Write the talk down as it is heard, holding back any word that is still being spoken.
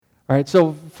All right,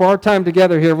 so for our time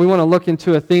together here, we want to look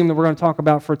into a theme that we're going to talk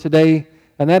about for today,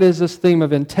 and that is this theme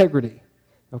of integrity.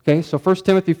 Okay, so 1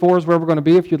 Timothy 4 is where we're going to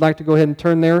be. If you'd like to go ahead and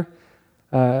turn there.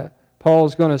 Paul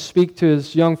is going to speak to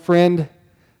his young friend,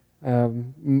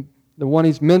 the one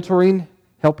he's mentoring,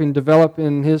 helping develop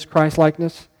in his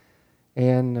Christ-likeness.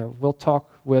 And we'll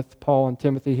talk with Paul and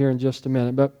Timothy here in just a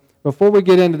minute. But before we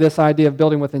get into this idea of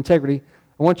building with integrity,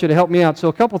 I want you to help me out. So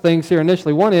a couple things here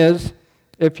initially. One is,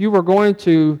 if you were going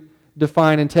to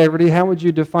define integrity, how would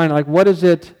you define it? Like, what is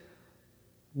it?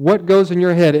 What goes in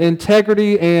your head?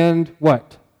 Integrity and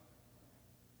what?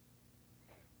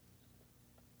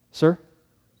 Sir?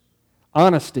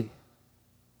 Honesty.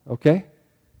 Okay?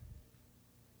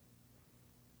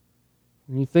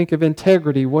 When you think of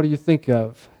integrity, what do you think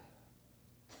of?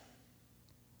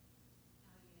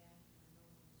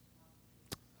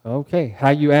 Okay, how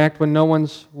you act when no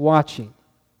one's watching.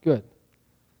 Good.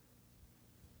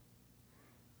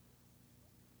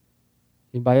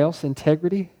 Anybody else?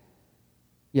 Integrity?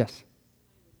 Yes.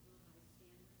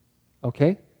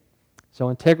 Okay. So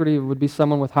integrity would be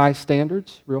someone with high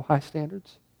standards, real high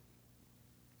standards.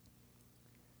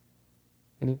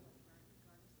 Any?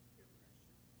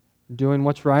 Doing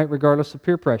what's right regardless of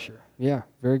peer pressure. Yeah,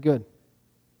 very good.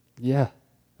 Yeah.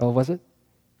 Oh, was it?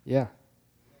 Yeah.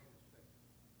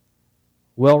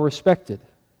 Well respected.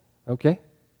 Okay.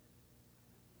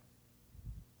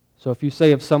 So if you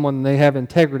say of someone they have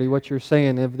integrity, what you're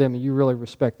saying of them, you really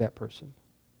respect that person.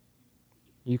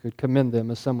 You could commend them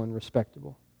as someone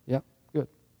respectable. Yep, good.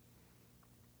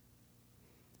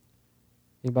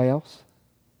 Anybody else?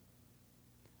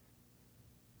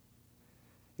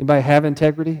 Anybody have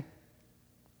integrity?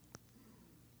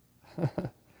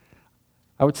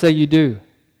 I would say you do.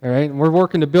 All right, and we're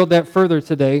working to build that further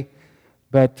today.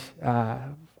 But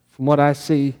from what I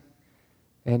see,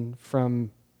 and from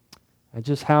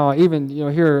just how even,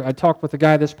 here, I talked with a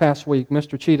guy this past week,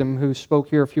 Mr. Cheatham, who spoke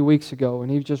here a few weeks ago,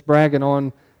 and he was just bragging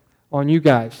on you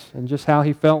guys and just how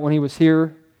he felt when he was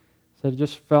here. Said he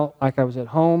just felt like I was at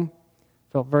home,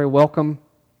 felt very welcome,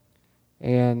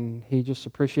 and he just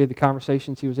appreciated the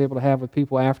conversations he was able to have with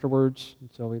people afterwards. And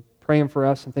so he's praying for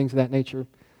us and things of that nature.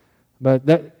 But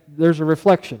there's a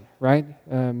reflection, right?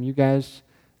 You guys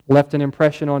left an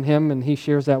impression on him, and he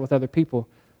shares that with other people.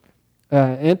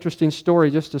 Interesting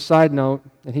story, just a side note,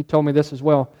 and he told me this as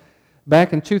well.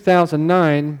 Back in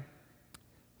 2009,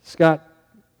 Scott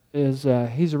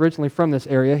he's originally from this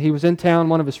area. He was in town,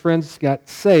 one of his friends got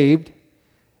saved,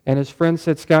 and his friend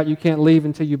said, "Scott, you can't leave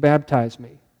until you baptize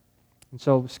me." And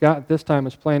so Scott at this time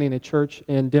was planning a church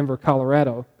in Denver,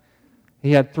 Colorado.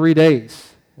 He had 3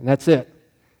 days, and that's it.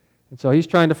 And so he's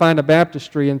trying to find a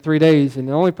baptistry in 3 days, and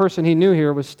the only person he knew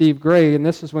here was Steve Gray, and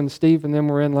this is when Steve and them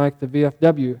were in like the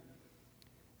VFW,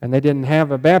 and they didn't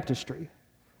have a baptistry.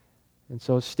 And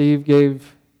so Steve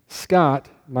gave Scott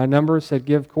my number, said,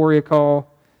 "Give Corey a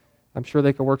call. I'm sure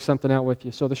they could work something out with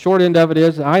you." So the short end of it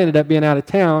is I ended up being out of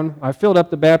town. I filled up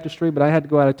the baptistry, but I had to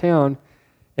go out of town,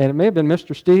 and it may have been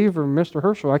Mr. Steve or Mr.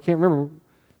 Herschel, I can't remember.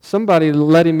 Somebody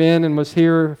let him in and was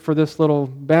here for this little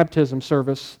baptism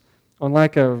service on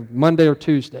like a Monday or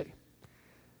Tuesday.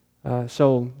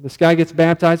 So this guy gets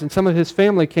baptized, and some of his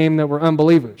family came that were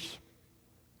unbelievers.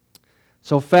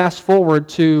 So fast forward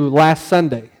to last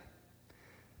Sunday.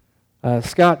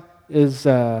 Scott is,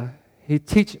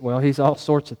 he's all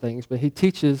sorts of things, but he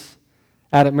teaches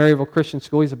out at Maryville Christian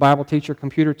School. He's a Bible teacher,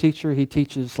 computer teacher. He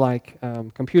teaches like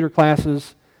computer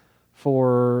classes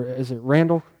for, is it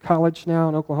Randall College now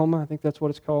in Oklahoma? I think that's what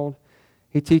it's called.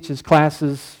 He teaches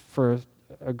classes for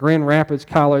Grand Rapids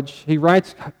College. He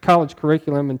writes college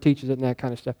curriculum and teaches it and that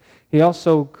kind of stuff. He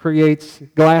also creates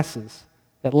glasses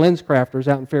at Lens Crafters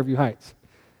out in Fairview Heights.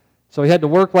 So he had to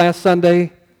work last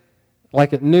Sunday,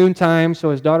 like at noontime,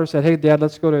 so his daughter said, "Hey, Dad,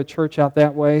 let's go to a church out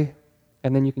that way,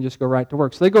 and then you can just go right to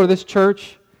work." So they go to this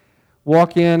church,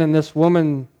 walk in, and this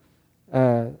woman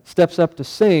steps up to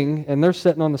sing, and they're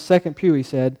sitting on the second pew, he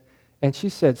said, and she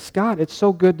said, "Scott, it's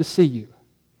so good to see you."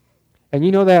 And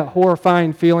you know that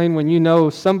horrifying feeling when you know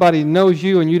somebody knows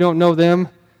you and you don't know them?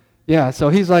 Yeah, so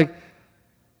he's like,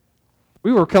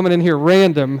 we were coming in here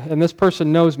random, and this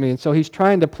person knows me, and so he's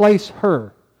trying to place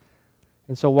her.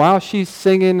 And so while she's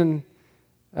singing, and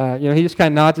he just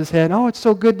kind of nods his head, "Oh, it's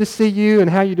so good to see you," and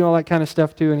how you doing, all that kind of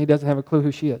stuff too, and he doesn't have a clue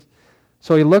who she is.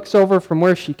 So he looks over from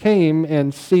where she came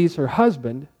and sees her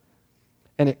husband,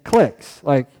 and it clicks.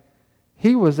 Like,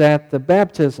 he was at the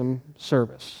baptism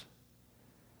service.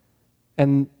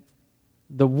 And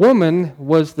the woman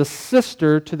was the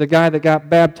sister to the guy that got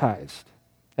baptized.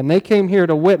 And they came here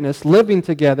to witness, living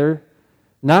together,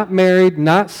 not married,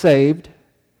 not saved.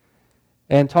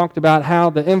 and talked about how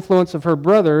the influence of her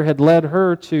brother had led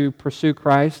her to pursue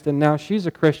Christ, and now she's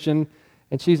a Christian,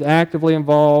 and she's actively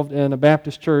involved in a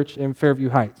Baptist church in Fairview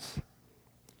Heights.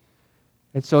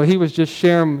 And so he was just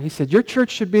sharing, he said, your church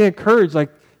should be encouraged.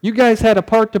 Like, you guys had a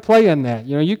part to play in that.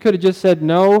 You know, you could have just said,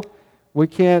 no, we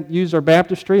can't use our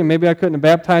baptistry, and maybe I couldn't have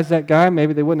baptized that guy.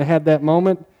 Maybe they wouldn't have had that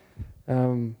moment.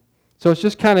 So it's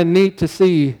just kind of neat to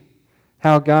see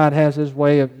how God has His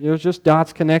way of, it's just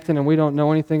dots connecting and we don't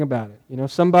know anything about it. You know,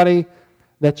 somebody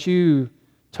that you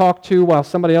talk to while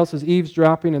somebody else is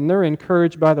eavesdropping and they're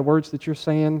encouraged by the words that you're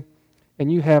saying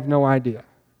and you have no idea.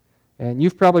 And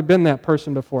you've probably been that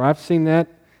person before. I've seen that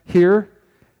here,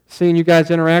 seeing you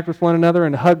guys interact with one another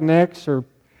and hug necks or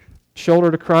shoulder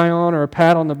to cry on or a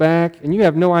pat on the back, and you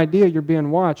have no idea you're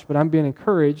being watched, but I'm being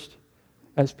encouraged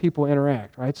as people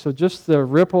interact, right? So just the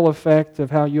ripple effect of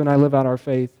how you and I live out our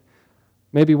faith.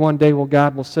 Maybe one day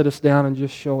God will sit us down and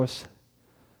just show us,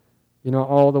 you know,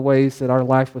 all the ways that our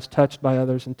life was touched by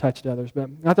others and touched others. But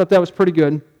I thought that was pretty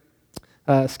good.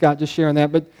 Scott just sharing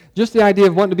that. But just the idea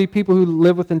of wanting to be people who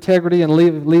live with integrity and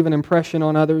leave an impression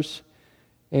on others.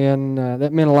 And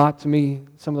that meant a lot to me,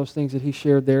 some of those things that he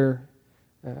shared there,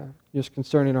 just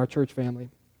concerning our church family.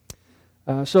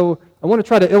 So I want to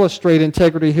try to illustrate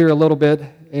integrity here a little bit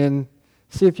and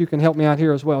see if you can help me out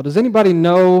here as well. Does anybody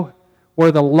know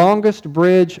where the longest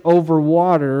bridge over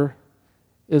water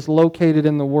is located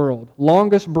in the world?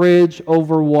 Longest bridge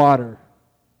over water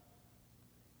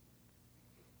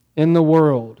in the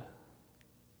world.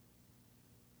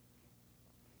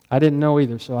 I didn't know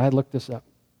either, so I had to look this up.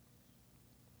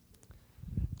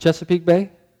 Chesapeake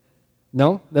Bay?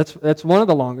 No, that's one of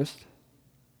the longest.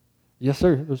 Yes,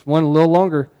 sir. There's one a little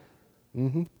longer.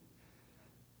 No,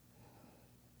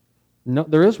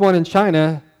 there is one in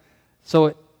China,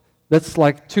 so that's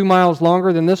like 2 miles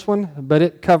longer than this one, but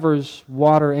it covers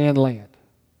water and land.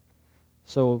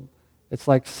 So it's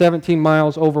like 17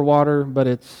 miles over water, but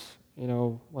it's, you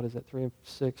know, what is it, 3,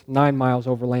 6, 9 miles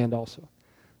over land also.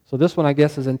 So this one, I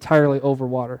guess, is entirely over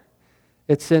water.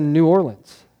 It's in New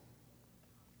Orleans.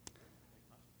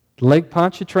 Lake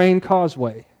Pontchartrain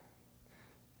Causeway.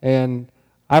 And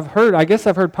I guess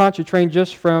I've heard Pontchartrain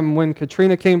just from when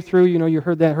Katrina came through. You know, you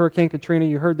heard that, Hurricane Katrina,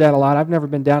 you heard that a lot. I've never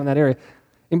been down in that area.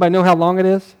 Anybody know how long it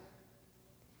is?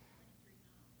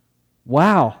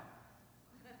 Wow.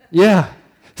 Yeah,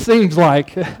 seems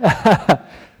like.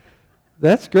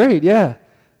 That's great, yeah.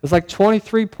 It's like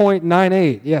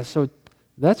 23.98. Yeah, so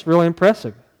that's really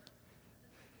impressive.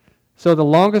 So the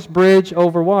longest bridge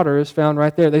over water is found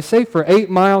right there. They say for 8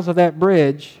 miles of that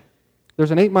bridge,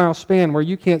 there's an 8-mile span where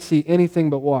you can't see anything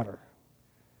but water.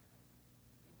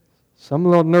 So I'm a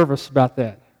little nervous about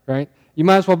that, right? You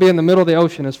might as well be in the middle of the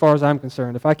ocean as far as I'm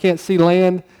concerned. If I can't see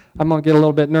land, I'm going to get a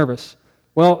little bit nervous.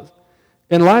 Well,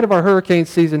 in light of our hurricane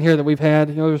season here that we've had,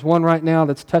 you know, there's one right now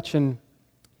that's touching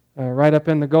right up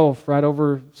in the Gulf, right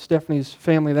over Stephanie's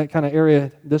family, that kind of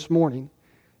area this morning.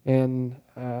 And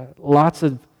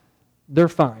they're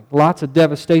fine. Lots of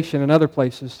devastation in other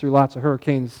places through lots of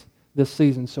hurricanes this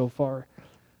season so far.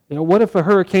 You know, what if a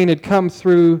hurricane had come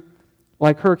through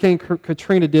like Hurricane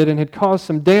Katrina did and had caused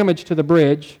some damage to the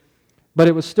bridge, but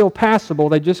it was still passable?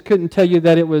 They just couldn't tell you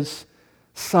that it was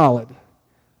solid.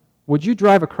 Would you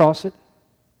drive across it?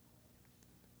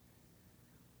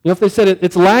 You know, if they said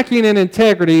it's lacking in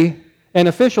integrity, and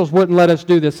officials wouldn't let us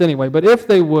do this anyway, but if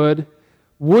they would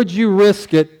you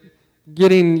risk it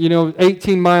getting,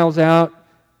 18 miles out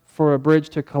for a bridge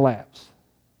to collapse?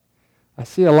 I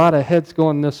see a lot of heads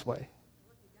going this way.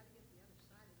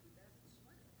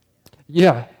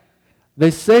 Yeah.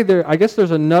 They say I guess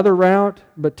there's another route,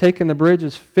 but taking the bridge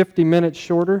is 50 minutes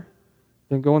shorter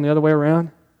than going the other way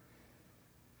around.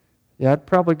 Yeah, I'd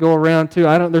probably go around too.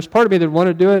 There's part of me that want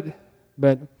to do it,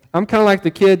 but I'm kind of like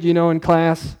the kid, in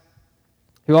class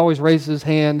who always raises his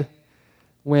hand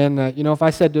when, if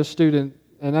I said to a student,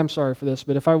 and I'm sorry for this,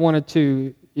 but if I wanted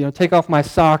to, take off my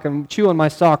sock and chew on my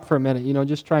sock for a minute,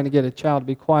 just trying to get a child to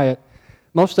be quiet,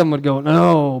 most of them would go,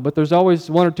 no, but there's always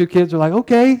one or two kids who are like,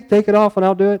 okay, take it off and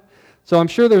I'll do it. So I'm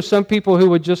sure there's some people who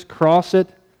would just cross it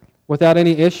without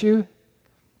any issue,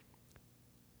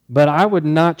 but I would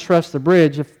not trust the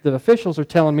bridge if the officials are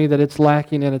telling me that it's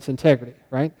lacking in its integrity,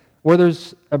 right? Where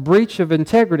there's a breach of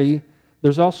integrity,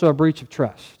 there's also a breach of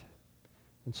trust.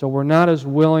 And so we're not as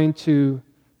willing to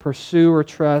pursue or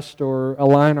trust or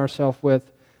align ourselves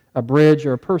with a bridge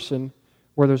or a person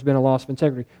where there's been a loss of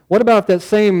integrity. What about if that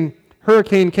same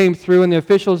hurricane came through and the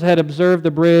officials had observed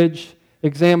the bridge,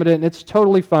 examined it, and it's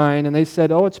totally fine, and they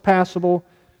said, oh, it's passable,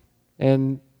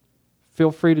 and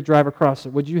feel free to drive across it.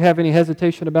 Would you have any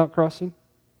hesitation about crossing?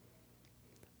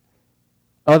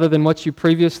 Other than what you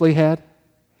previously had?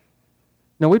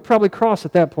 No, we'd probably cross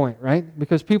at that point, right?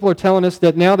 Because people are telling us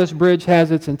that now this bridge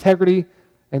has its integrity,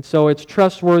 and so it's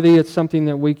trustworthy. It's something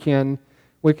that we can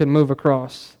move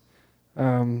across.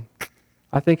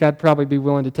 I think I'd probably be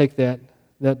willing to take that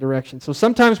direction. So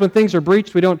sometimes when things are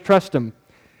breached, we don't trust them.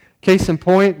 Case in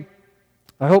point,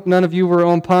 I hope none of you were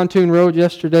on Pontoon Road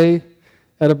yesterday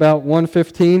at about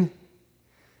 1:15.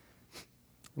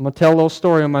 I'm going to tell a little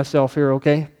story on myself here,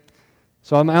 okay?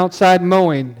 So I'm outside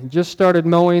mowing. Just started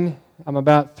mowing. I'm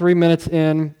about 3 minutes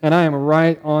in, and I am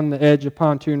right on the edge of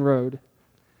Pontoon Road.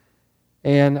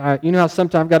 And you know how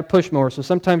sometimes I've got a push mower, so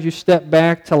sometimes you step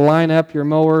back to line up your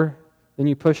mower, then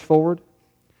you push forward.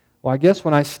 Well, I guess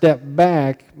when I stepped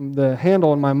back, the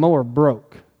handle on my mower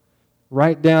broke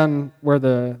right down where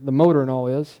the motor and all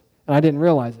is, and I didn't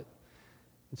realize it.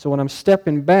 And so when I'm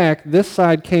stepping back, this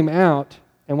side came out,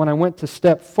 and when I went to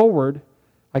step forward,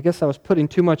 I guess I was putting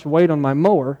too much weight on my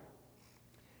mower,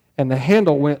 and the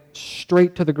handle went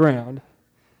straight to the ground.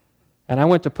 And I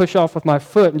went to push off with my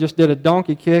foot and just did a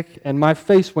donkey kick, and my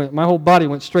whole body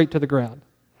went straight to the ground.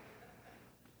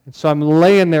 And so I'm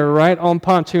laying there right on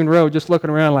Pontoon Road just looking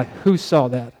around like, who saw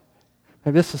that?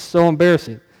 Like, this is so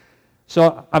embarrassing.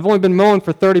 So I've only been mowing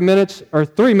for 3 minutes,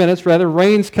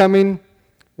 rain's coming,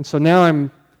 and so now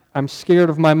I'm scared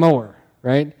of my mower,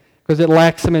 right? Because it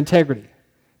lacks some integrity.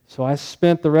 So I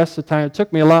spent the rest of the time, it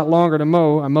took me a lot longer to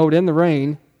mow. I mowed in the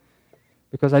rain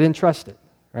because I didn't trust it,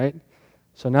 right?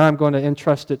 So now I'm going to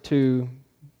entrust it to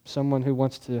someone who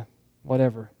wants to,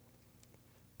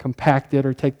 compact it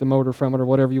or take the motor from it or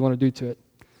whatever you want to do to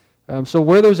it. So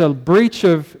where there's a breach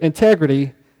of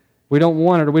integrity, we don't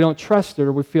want it or we don't trust it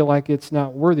or we feel like it's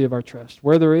not worthy of our trust.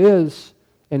 Where there is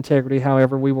integrity,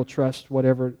 however, we will trust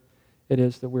whatever it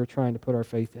is that we're trying to put our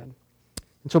faith in.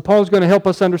 And so Paul's going to help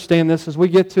us understand this as we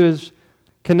get to his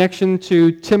connection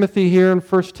to Timothy here in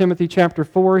 1 Timothy chapter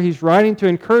 4. He's writing to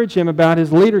encourage him about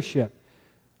his leadership.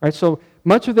 All right, so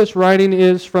much of this writing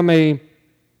is from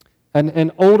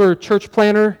an older church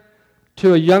planter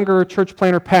to a younger church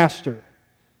planter pastor.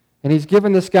 And he's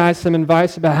given this guy some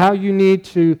advice about how you need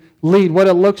to lead, what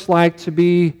it looks like to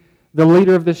be the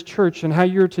leader of this church, and how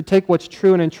you're to take what's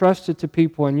true and entrust it to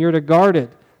people, and you're to guard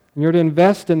it, and you're to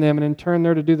invest in them, and in turn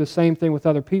they're to do the same thing with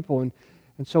other people. And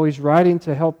so he's writing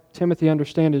to help Timothy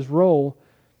understand his role,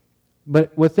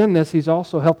 but within this he's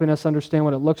also helping us understand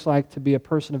what it looks like to be a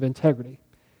person of integrity.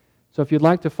 So if you'd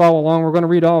like to follow along, we're going to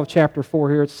read all of chapter 4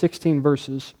 here. It's 16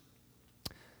 verses.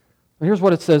 And here's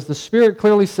what it says. The Spirit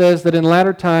clearly says that in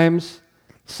latter times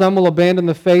some will abandon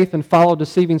the faith and follow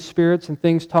deceiving spirits and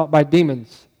things taught by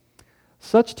demons.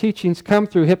 Such teachings come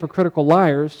through hypocritical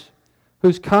liars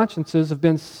whose consciences have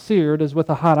been seared as with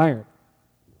a hot iron.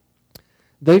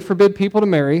 They forbid people to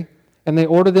marry, and they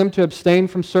order them to abstain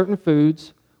from certain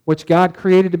foods which God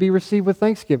created to be received with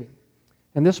thanksgiving,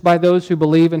 and this by those who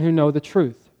believe and who know the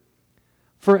truth.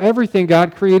 For everything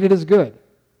God created is good,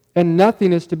 and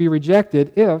nothing is to be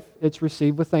rejected if it's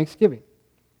received with thanksgiving,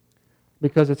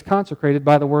 because it's consecrated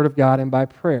by the Word of God and by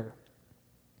prayer.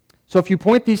 So if you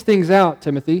point these things out,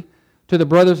 Timothy, to the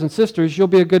brothers and sisters, you'll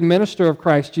be a good minister of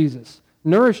Christ Jesus,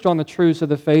 nourished on the truths of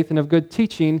the faith and of good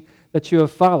teaching that you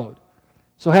have followed.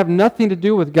 So have nothing to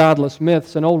do with godless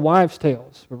myths and old wives'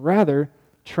 tales, but rather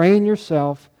train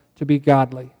yourself to be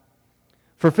godly.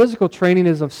 For physical training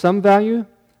is of some value,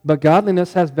 but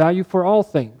godliness has value for all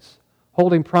things,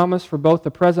 holding promise for both the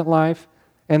present life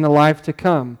and the life to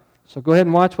come. So go ahead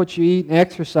and watch what you eat and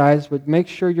exercise, but make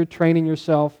sure you're training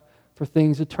yourself for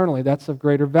things eternally. That's of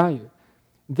greater value.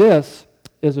 This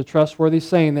is a trustworthy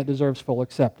saying that deserves full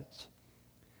acceptance.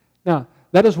 Now,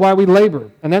 that is why we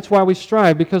labor, and that's why we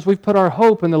strive, because we've put our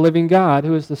hope in the living God,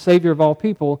 who is the Savior of all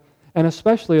people, and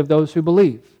especially of those who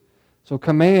believe. So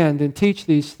command and teach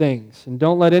these things, and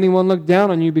don't let anyone look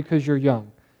down on you because you're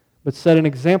young, but set an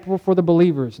example for the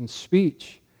believers in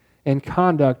speech and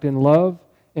conduct, in love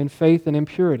and faith and in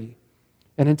purity.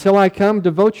 And until I come,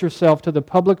 devote yourself to the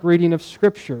public reading of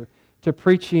Scripture, to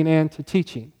preaching and to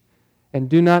teaching. And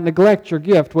do not neglect your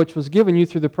gift, which was given you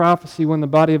through the prophecy when the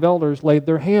body of elders laid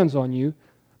their hands on you,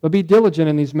 but be diligent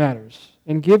in these matters,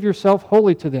 and give yourself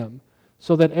wholly to them,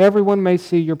 so that everyone may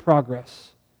see your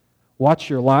progress. Watch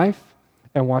your life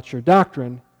and watch your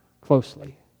doctrine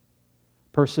closely.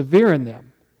 Persevere in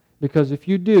them, because if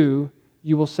you do,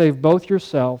 you will save both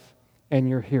yourself and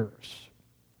your hearers.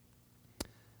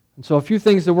 And so a few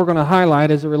things that we're going to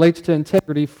highlight as it relates to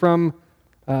integrity from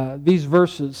these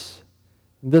verses,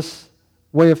 this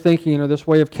way of thinking or this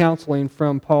way of counseling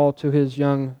from Paul to his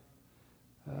young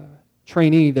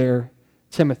trainee there,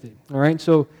 Timothy. All right,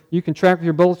 so you can track with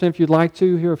your bulletin if you'd like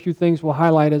to. Here are a few things we'll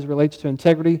highlight as it relates to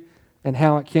integrity and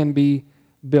how it can be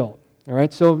built. All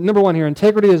right, so number one here,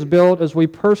 integrity is built as we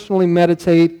personally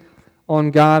meditate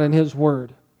on God and His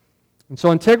Word. And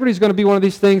so integrity is going to be one of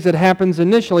these things that happens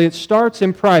initially. It starts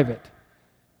in private,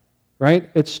 right?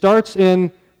 It starts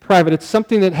in private. It's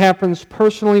something that happens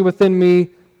personally within me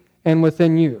and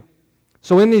within you.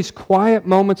 So in these quiet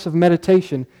moments of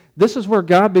meditation, this is where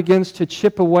God begins to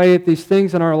chip away at these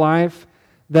things in our life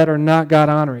that are not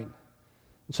God-honoring.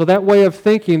 So that way of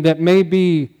thinking that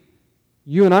maybe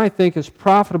you and I think is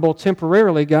profitable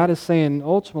temporarily, God is saying,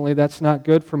 ultimately, that's not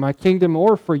good for my kingdom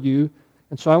or for you,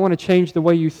 and so I want to change the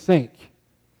way you think.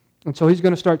 And so He's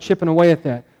going to start chipping away at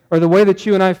that. Or the way that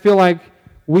you and I feel like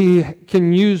we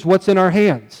can use what's in our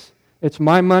hands. It's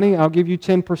my money, I'll give you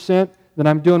 10%, then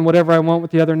I'm doing whatever I want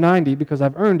with the other 90 because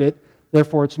I've earned it,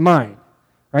 therefore it's mine.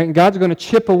 Right? And God's going to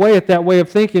chip away at that way of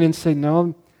thinking and say,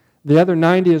 no, the other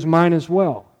 90 is mine as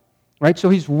well. Right? So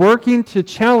He's working to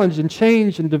challenge and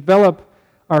change and develop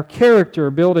our character,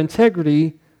 build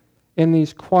integrity in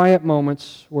these quiet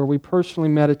moments where we personally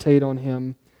meditate on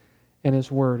Him and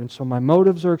His Word. And so my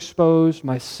motives are exposed,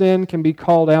 my sin can be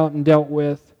called out and dealt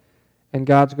with, and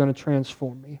God's going to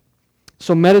transform me.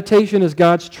 So meditation is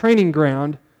God's training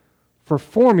ground for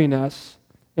forming us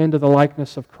into the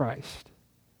likeness of Christ.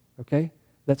 Okay?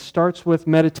 That starts with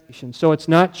meditation. So it's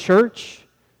not church.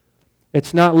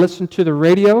 It's not listen to the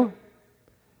radio.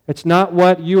 It's not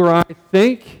what you or I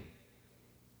think.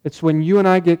 It's when you and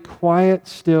I get quiet,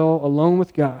 still, alone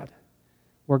with God,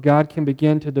 where God can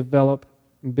begin to develop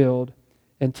and build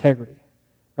integrity.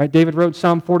 Right? David wrote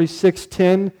Psalm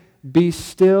 46:10, "Be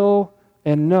still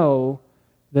and know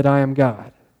that I am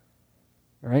God."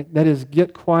 All right? That is,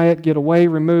 get quiet, get away,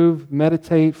 remove,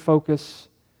 meditate, focus.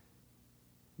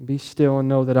 Be still and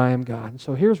know that I am God. And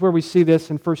so here's where we see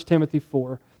this in 1 Timothy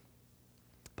 4.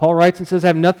 Paul writes and says,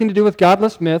 "Have nothing to do with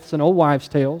godless myths and old wives'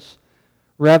 tales.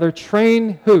 Rather,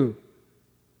 train who?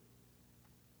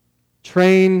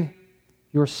 Train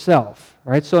yourself."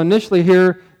 All right? So initially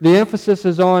here, the emphasis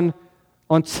is on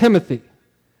Timothy.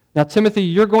 Now, Timothy,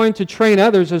 you're going to train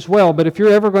others as well, but if you're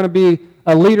ever going to be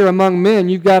a leader among men,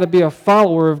 you've got to be a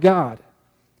follower of God.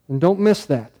 And don't miss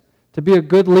that. To be a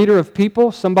good leader of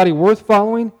people, somebody worth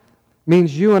following,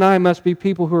 means you and I must be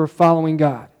people who are following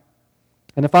God.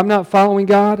 And if I'm not following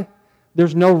God,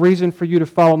 there's no reason for you to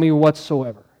follow me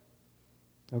whatsoever.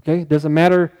 Okay? It doesn't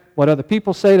matter what other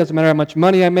people say. It doesn't matter how much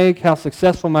money I make, how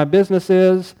successful my business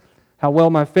is, how well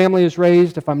my family is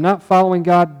raised. If I'm not following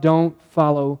God, don't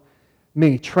follow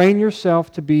me. Train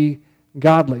yourself to be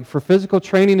godly. For physical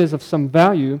training is of some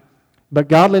value, but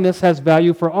godliness has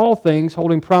value for all things,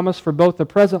 holding promise for both the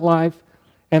present life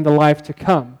and the life to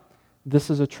come. This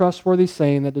is a trustworthy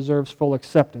saying that deserves full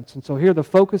acceptance. And so here the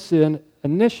focus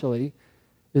initially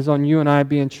is on you and I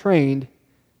being trained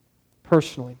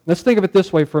personally. Let's think of it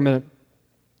this way for a minute.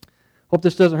 Hope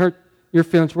this doesn't hurt your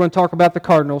feelings. We're going to talk about the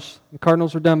Cardinals. The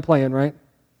Cardinals are done playing, right?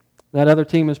 That other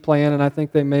team is playing, and I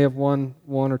think they may have won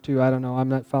one or two. I don't know. I'm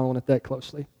not following it that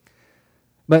closely.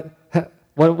 But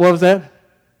what was that?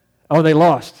 Oh, they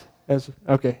lost.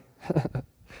 Okay. All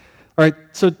right.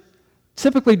 So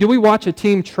typically, do we watch a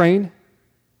team train? I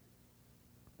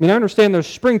mean, I understand there's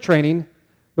spring training,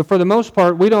 but for the most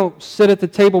part, we don't sit at the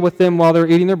table with them while they're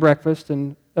eating their breakfast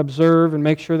and observe and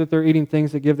make sure that they're eating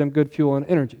things that give them good fuel and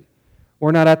energy.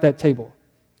 We're not at that table.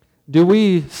 Do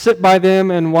we sit by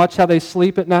them and watch how they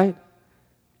sleep at night?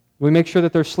 Do we make sure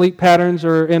that their sleep patterns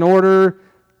are in order,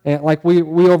 and like we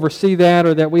oversee that,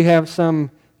 or that we have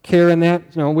some care in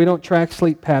that? No, we don't track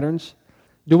sleep patterns.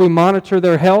 Do we monitor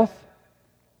their health?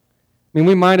 I mean,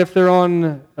 we might, if they're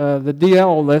on the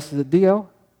DL list. Is it DL?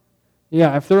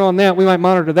 Yeah, if they're on that, we might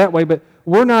monitor that way, but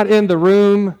we're not in the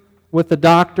room with the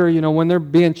doctor, when they're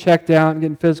being checked out and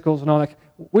getting physicals and all that.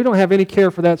 We don't have any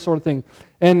care for that sort of thing.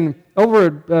 And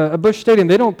over at Busch Stadium,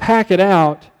 they don't pack it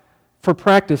out for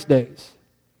practice days.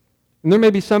 And there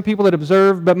may be some people that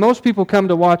observe, but most people come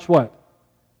to watch what?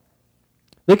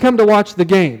 They come to watch the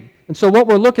game. And so what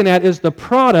we're looking at is the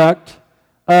product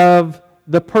of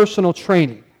the personal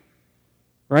training,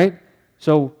 right?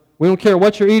 So we don't care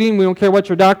what you're eating. We don't care what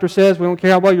your doctor says. We don't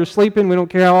care how well you're sleeping. We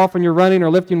don't care how often you're running or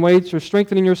lifting weights or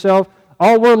strengthening yourself.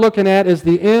 All we're looking at is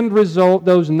the end result,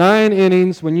 those 9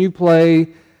 innings when you play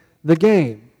the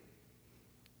game.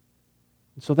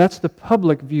 So that's the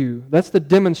public view. That's the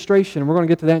demonstration. We're going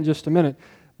to get to that in just a minute.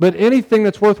 But anything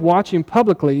that's worth watching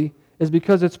publicly is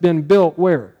because it's been built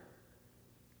where?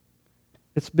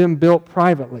 It's been built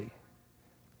privately.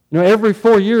 Every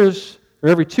 4 years or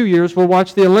every 2 years, we'll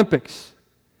watch the Olympics.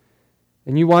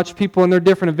 And you watch people in their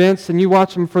different events, and you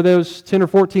watch them for those 10 or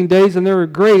 14 days, and they're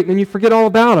great, and then you forget all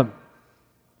about them.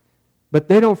 But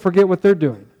they don't forget what they're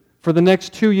doing. For the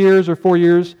next 2 years or 4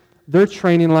 years, they're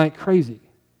training like crazy.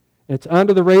 It's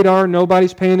under the radar.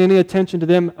 Nobody's paying any attention to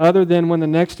them other than when the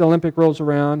next Olympic rolls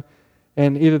around,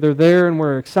 and either they're there and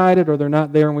we're excited or they're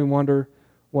not there and we wonder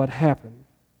what happened.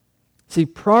 See,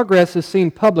 progress is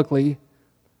seen publicly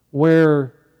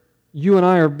where you and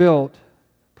I are built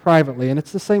privately, and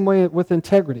it's the same way with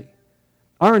integrity.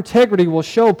 Our integrity will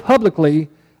show publicly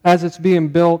as it's being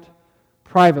built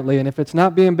privately, and if it's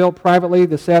not being built privately,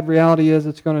 the sad reality is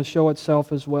it's going to show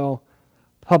itself as well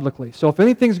publicly. So if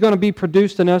anything's going to be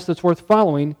produced in us that's worth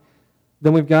following,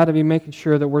 then we've got to be making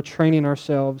sure that we're training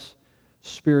ourselves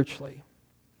spiritually.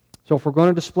 So if we're going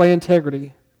to display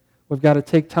integrity, we've got to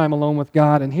take time alone with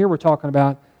God. And here we're talking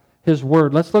about His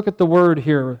Word. Let's look at the Word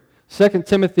here. 2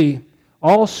 Timothy,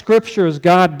 all Scripture is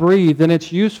God-breathed, and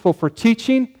it's useful for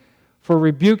teaching, for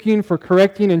rebuking, for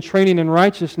correcting, and training in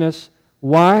righteousness.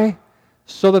 Why?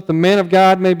 So that the man of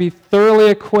God may be thoroughly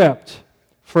equipped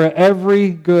for every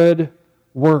good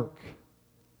work.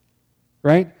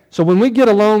 Right? So when we get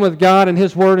alone with God and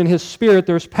His Word and His Spirit,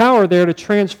 there's power there to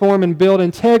transform and build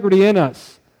integrity in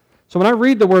us. So when I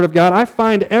read the Word of God, I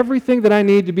find everything that I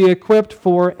need to be equipped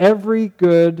for every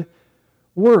good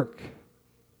work.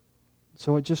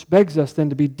 So it just begs us then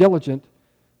to be diligent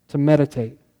to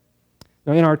meditate.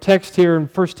 Now in our text here in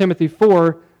 1 Timothy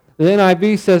 4, the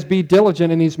NIV says, be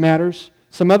diligent in these matters.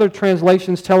 Some other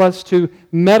translations tell us to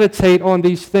meditate on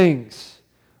these things.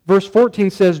 Verse 14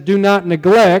 says, do not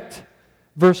neglect.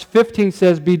 Verse 15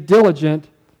 says, be diligent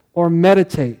or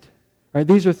meditate. Right?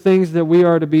 These are things that we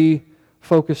are to be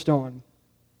focused on.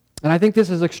 And I think this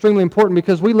is extremely important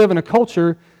because we live in a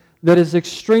culture that is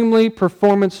extremely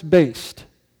performance-based.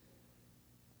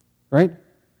 Right?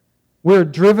 We're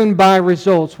driven by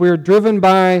results. We're driven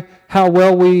by how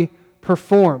well we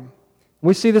perform.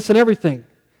 We see this in everything.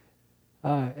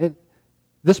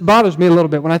 This bothers me a little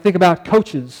bit when I think about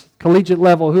coaches, collegiate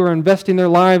level, who are investing their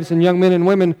lives in young men and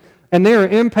women, and they are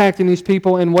impacting these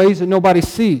people in ways that nobody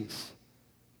sees.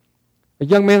 A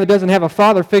young man that doesn't have a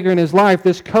father figure in his life,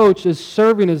 this coach is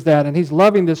serving as that, and he's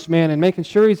loving this man and making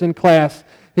sure he's in class.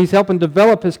 He's helping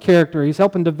develop his character. He's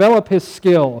helping develop his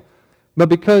skill. But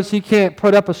because he can't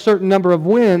put up a certain number of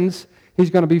wins, he's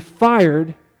going to be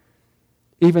fired,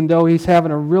 even though he's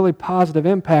having a really positive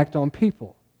impact on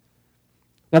people.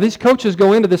 Now, these coaches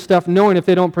go into this stuff knowing if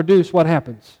they don't produce, what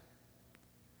happens?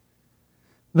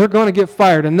 They're going to get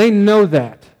fired, and they know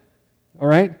that. All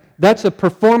right? That's a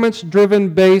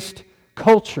performance-driven based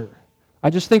culture. I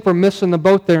just think we're missing the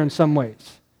boat there in some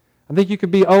ways. I think you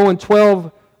could be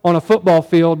 0-12 on a football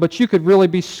field, but you could really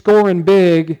be scoring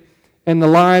big in the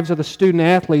lives of the student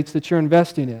athletes that you're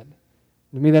investing in.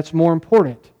 To me, that's more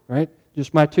important, right?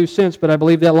 Just my 2 cents, but I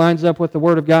believe that lines up with the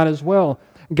Word of God as well.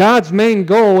 God's main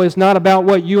goal is not about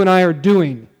what you and I are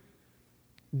doing.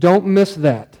 Don't miss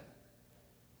that.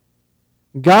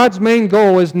 God's main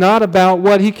goal is not about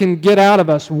what He can get out of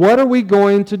us. What are we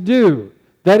going to do?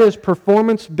 That is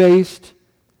performance-based,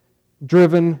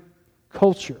 driven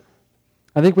culture.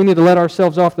 I think we need to let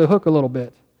ourselves off the hook a little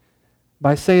bit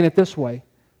by saying it this way.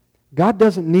 God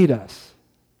doesn't need us.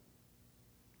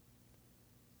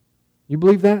 You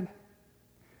believe that?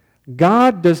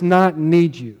 God does not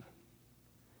need you.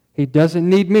 He doesn't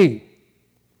need me.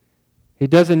 He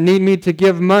doesn't need me to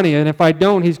give money. And if I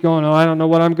don't, He's going, I don't know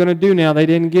what I'm going to do now. They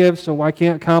didn't give, so I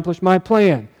can't accomplish my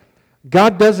plan.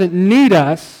 God doesn't need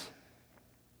us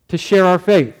to share our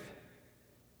faith.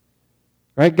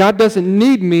 Right? God doesn't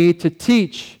need me to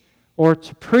teach or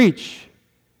to preach.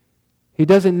 He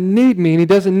doesn't need me, and He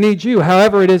doesn't need you.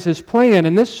 However, it is His plan,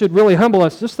 and this should really humble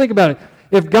us. Just think about it.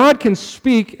 If God can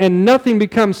speak and nothing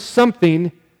becomes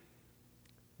something,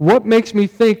 what makes me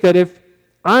think that if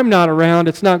I'm not around,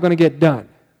 it's not going to get done?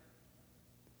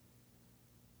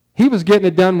 He was getting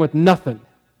it done with nothing,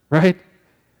 right?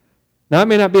 Now, it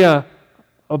may not be a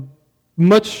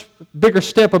much bigger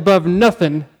step above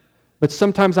nothing, but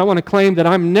sometimes I want to claim that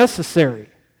I'm necessary.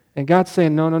 And God's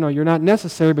saying, no, you're not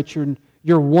necessary, but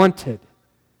you're wanted.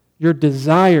 You're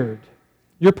desired.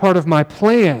 You're part of my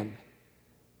plan.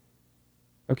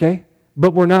 Okay?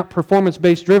 But we're not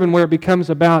performance-based driven where it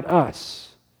becomes about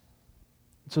us.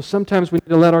 So sometimes we need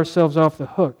to let ourselves off the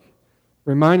hook,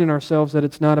 reminding ourselves that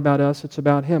it's not about us, it's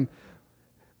about Him.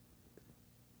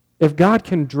 If God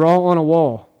can draw on a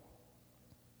wall,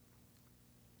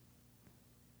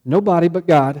 nobody but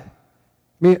God.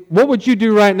 I mean, what would you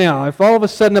do right now if all of a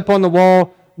sudden up on the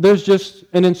wall there's just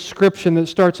an inscription that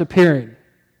starts appearing?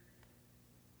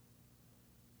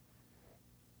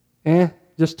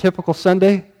 Just typical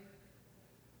Sunday?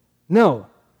 No.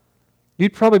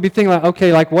 You'd probably be thinking like,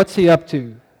 okay, like what's he up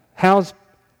to? How's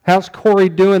Corey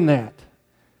doing that?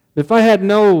 If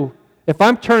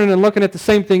I'm turning and looking at the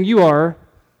same thing you are,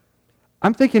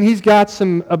 I'm thinking he's got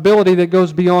some ability that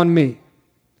goes beyond me.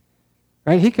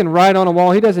 Right? He can write on a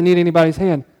wall. He doesn't need anybody's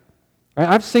hand. Right?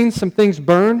 I've seen some things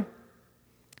burn.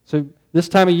 So this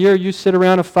time of year, you sit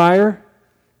around a fire.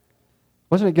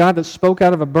 Wasn't it God that spoke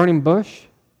out of a burning bush?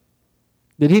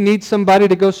 Did he need somebody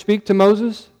to go speak to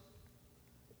Moses?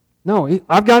 No,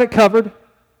 I've got it covered.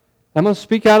 I'm going to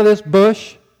speak out of this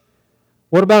bush.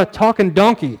 What about a talking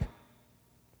donkey?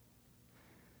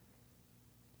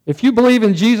 If you believe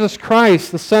in Jesus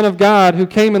Christ, the Son of God, who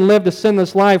came and lived a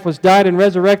sinless life, was died and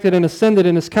resurrected and ascended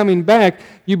and is coming back,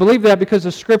 you believe that because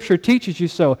the Scripture teaches you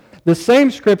so. The same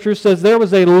Scripture says there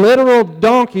was a literal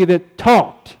donkey that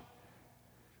talked.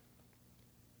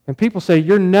 And people say,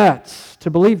 you're nuts to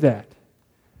believe that.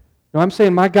 No, I'm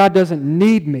saying my God doesn't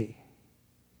need me.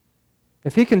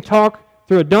 If he can talk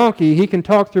through a donkey, he can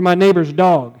talk through my neighbor's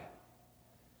dog.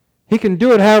 He can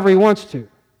do it however he wants to.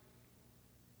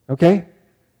 Okay?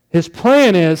 His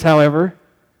plan is, however,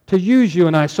 to use you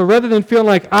and I. So rather than feeling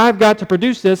like I've got to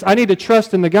produce this, I need to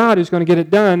trust in the God who's going to get it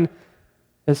done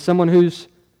as someone who's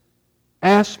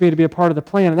asked me to be a part of the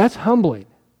plan. And that's humbling.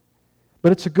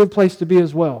 But it's a good place to be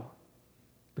as well.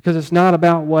 Because it's not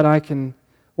about what I can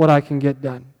get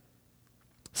done.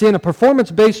 See, in a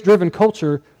performance-based driven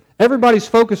culture, everybody's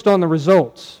focused on the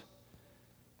results.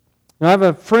 Now, I have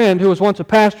a friend who was once a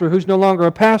pastor who's no longer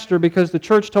a pastor because the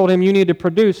church told him you need to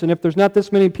produce, and if there's not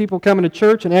this many people coming to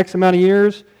church in X amount of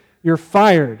years, you're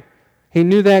fired. He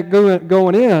knew that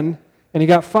going in, and he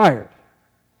got fired.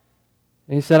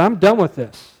 And he said, I'm done with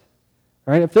this.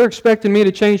 All right? If they're expecting me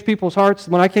to change people's hearts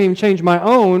when I can't even change my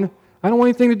own, I don't want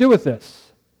anything to do with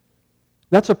this.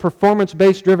 That's a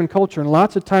performance-based driven culture, and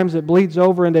lots of times it bleeds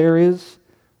over into areas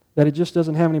that it just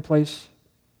doesn't have any place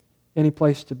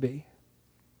to be.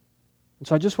 And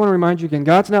so I just want to remind you again,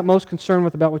 God's not most concerned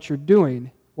about what you're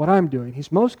doing, what I'm doing.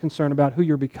 He's most concerned about who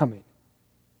you're becoming.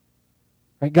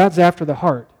 Right? God's after the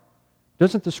heart.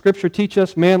 Doesn't the Scripture teach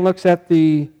us man looks at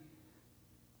the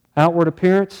outward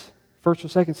appearance? 1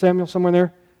 or 2 Samuel, somewhere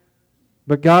there.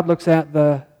 But God looks at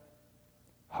the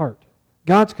heart.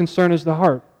 God's concern is the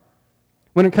heart.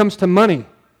 When it comes to money,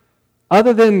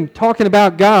 other than talking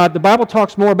about God, the Bible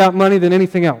talks more about money than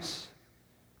anything else.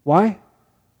 Why?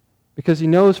 Because he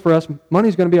knows for us, money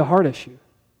is going to be a heart issue.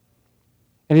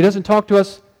 And he doesn't talk to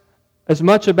us as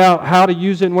much about how to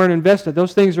use it and where to invest it.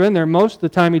 Those things are in there. Most of the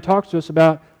time he talks to us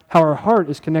about how our heart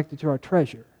is connected to our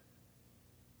treasure.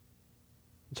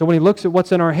 And so when he looks at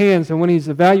what's in our hands and when he's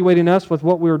evaluating us with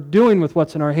what we're doing with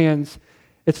what's in our hands,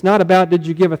 it's not about did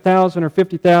you give 1,000 or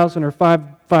 50,000 or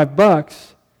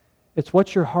 $5. It's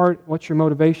what's your heart, what's your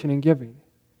motivation in giving.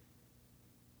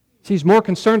 See, he's more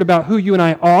concerned about who you and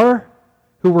I are,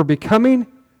 who we're becoming,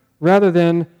 rather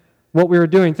than what we were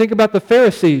doing. Think about the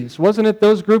Pharisees. Wasn't it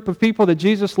those group of people that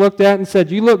Jesus looked at and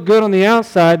said, you look good on the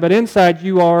outside, but inside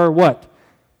you are what?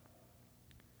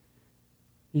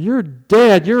 You're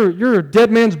dead. You're a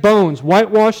dead man's bones.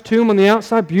 Whitewashed tomb on the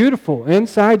outside, beautiful.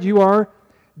 Inside you are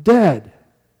dead.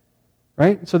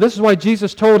 Right? So this is why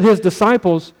Jesus told his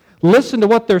disciples, listen to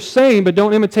what they're saying, but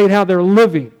don't imitate how they're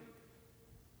living.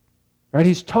 Right?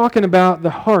 He's talking about the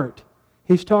heart.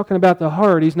 He's talking about the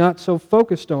heart. He's not so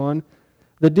focused on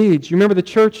the deeds. You remember the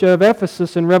church of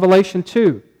Ephesus in Revelation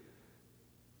 2.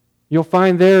 You'll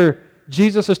find there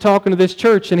Jesus is talking to this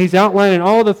church, and he's outlining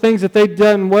all the things that they've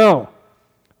done well.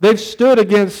 They've stood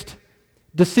against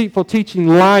deceitful teaching,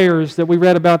 liars that we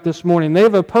read about this morning.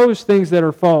 They've opposed things that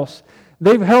are false.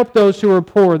 They've helped those who are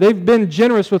poor. They've been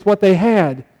generous with what they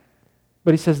had.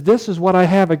 But he says, this is what I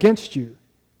have against you.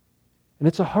 And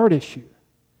it's a heart issue.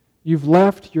 You've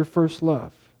left your first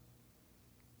love.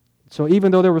 So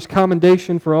even though there was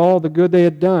commendation for all the good they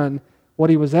had done, what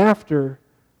he was after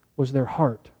was their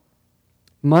heart.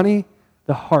 Money,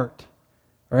 the heart.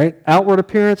 All right? Outward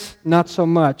appearance, not so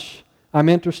much. I'm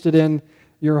interested in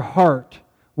your heart.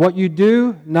 What you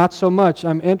do, not so much.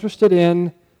 I'm interested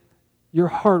in your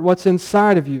heart, what's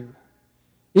inside of you.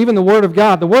 Even the Word of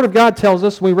God. The Word of God tells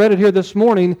us, we read it here this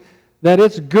morning, that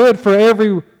it's good for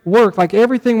every work. Like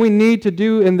everything we need to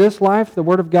do in this life, the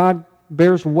Word of God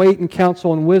bears weight and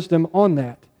counsel and wisdom on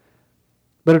that.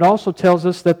 But it also tells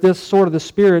us that this sword of the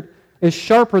Spirit is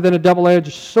sharper than a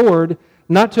double-edged sword,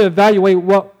 not to evaluate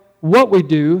what we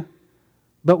do,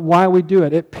 but why we do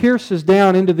it. It pierces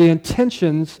down into the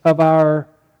intentions of our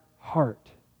heart,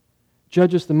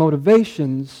 judges the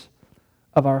motivations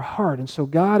of our heart. And so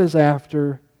God is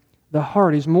after the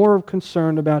heart. He's more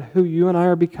concerned about who you and I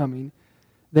are becoming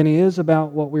than he is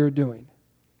about what we're doing.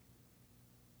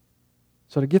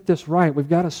 So to get this right, we've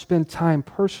got to spend time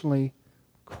personally,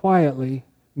 quietly,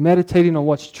 meditating on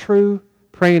what's true,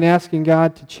 praying, asking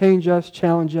God to change us,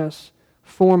 challenge us,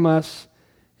 form us,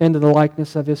 into the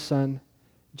likeness of His Son,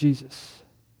 Jesus.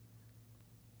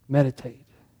 Meditate.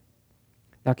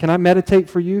 Now, can I meditate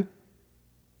for you?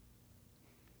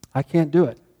 I can't do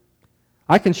it.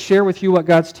 I can share with you what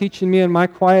God's teaching me in my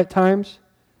quiet times,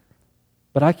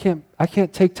 but I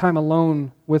can't take time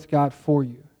alone with God for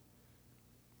you.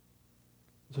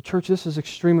 So, church, this is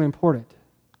extremely important.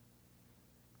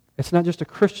 It's not just a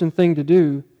Christian thing to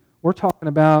do. We're talking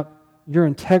about your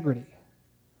integrity.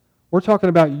 We're talking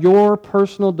about your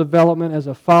personal development as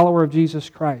a follower of Jesus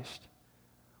Christ.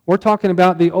 We're talking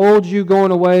about the old you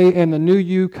going away and the new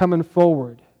you coming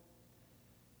forward.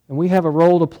 And we have a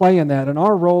role to play in that. And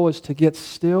our role is to get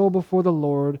still before the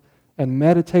Lord and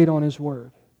meditate on His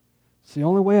Word. It's the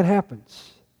only way it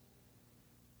happens.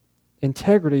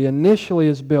 Integrity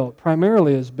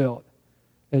primarily is built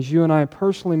as you and I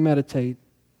personally meditate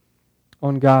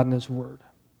on God and His Word.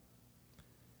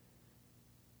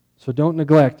 So don't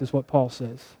neglect, is what Paul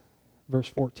says, verse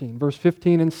 14. Verse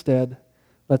 15 instead,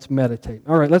 let's meditate.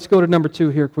 All right, let's go to number 2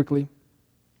 here quickly.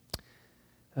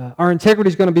 Our integrity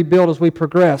is going to be built as we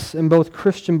progress in both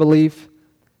Christian belief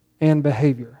and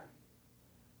behavior.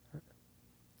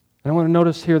 I want to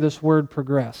notice here this word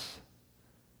progress.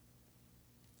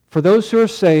 For those who are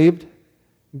saved,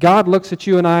 God looks at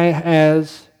you and I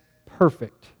as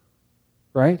perfect,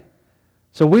 right?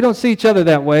 So we don't see each other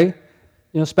that way.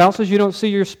 Spouses, you don't see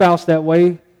your spouse that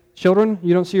way. Children,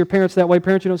 you don't see your parents that way.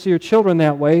 Parents, you don't see your children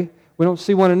that way. We don't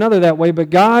see one another that way. But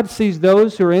God sees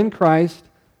those who are in Christ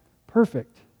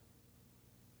perfect.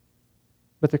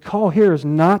 But the call here is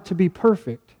not to be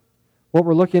perfect. What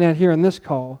we're looking at here in this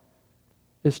call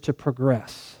is to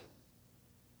progress.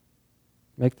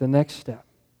 Make the next step.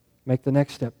 Make the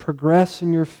next step. Progress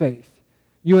in your faith.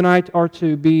 You and I are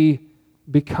to be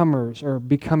becomers or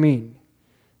becoming.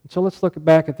 So let's look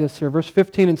back at this here. Verse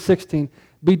 15 and 16.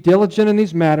 Be diligent in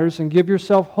these matters and give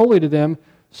yourself wholly to them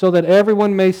so that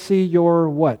everyone may see your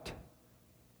what?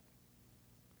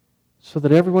 So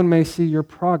that everyone may see your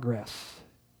progress.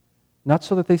 Not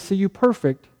so that they see you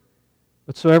perfect,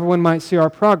 but so everyone might see our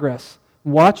progress.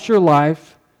 Watch your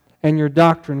life and your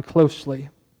doctrine closely.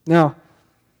 Now,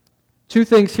 2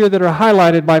 things here that are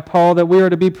highlighted by Paul that we are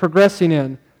to be progressing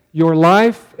in. Your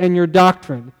life and your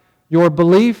doctrine. Your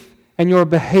belief and your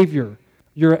behavior,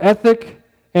 your ethic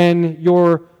and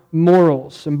your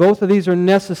morals. And both of these are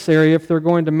necessary if they're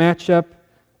going to match up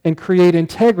and create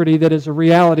integrity that is a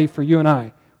reality for you and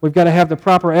I. We've got to have the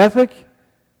proper ethic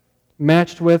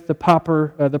matched with the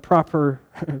proper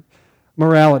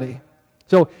morality.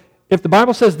 So if the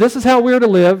Bible says this is how we're to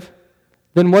live,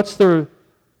 then what's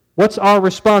our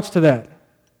response to that?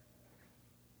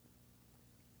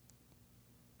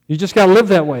 You just got to live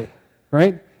that way,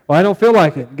 right? Well, I don't feel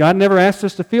like it. God never asked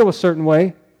us to feel a certain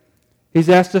way. He's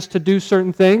asked us to do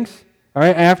certain things, all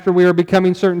right, after we are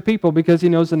becoming certain people because He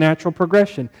knows the natural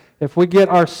progression. If we get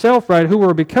ourselves right, who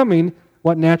we're becoming,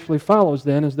 what naturally follows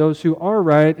then is those who are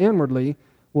right inwardly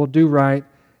will do right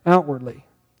outwardly.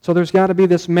 So there's got to be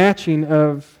this matching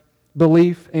of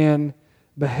belief and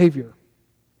behavior.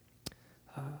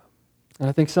 And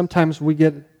I think sometimes we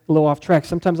get a little off track.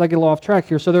 Sometimes I get a little off track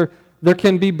here. So there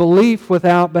can be belief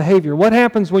without behavior. What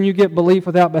happens when you get belief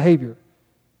without behavior?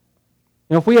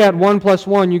 If we add 1 plus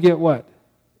 1, you get what?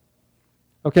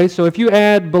 Okay, so if you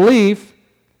add belief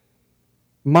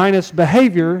minus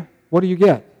behavior, what do you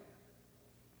get?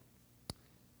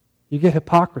 You get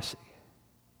hypocrisy.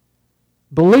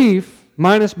 Belief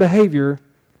minus behavior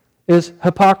is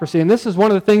hypocrisy. And this is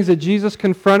one of the things that Jesus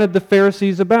confronted the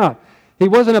Pharisees about. He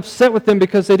wasn't upset with them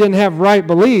because they didn't have right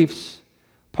beliefs.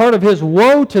 Part of His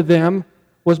woe to them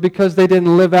was because they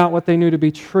didn't live out what they knew to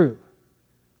be true.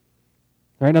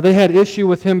 Right? Now, they had issue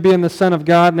with Him being the Son of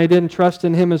God, and they didn't trust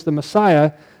in Him as the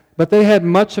Messiah, but they had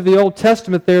much of the Old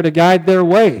Testament there to guide their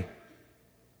way.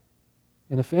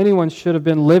 And if anyone should have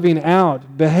been living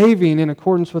out, behaving in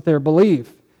accordance with their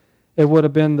belief, it would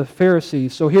have been the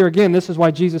Pharisees. So here again, this is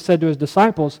why Jesus said to His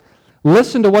disciples,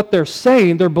 listen to what they're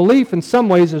saying. Their belief in some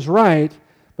ways is right,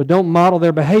 but don't model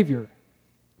their behavior.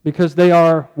 Because they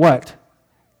are what?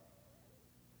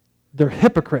 They're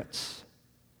hypocrites.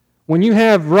 When you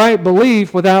have right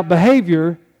belief without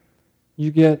behavior,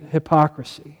 you get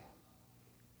hypocrisy.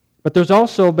 But there's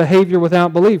also behavior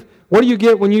without belief. What do you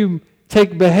get when you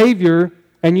take behavior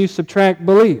and you subtract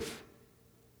belief?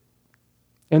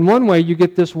 In one way, you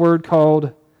get this word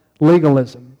called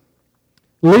legalism.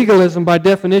 Legalism, by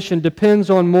definition,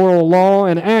 depends on moral law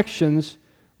and actions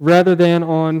rather than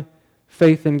on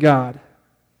faith in God.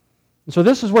 And so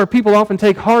this is where people often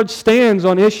take hard stands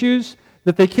on issues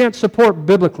that they can't support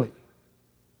biblically.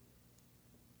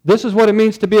 This is what it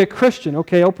means to be a Christian.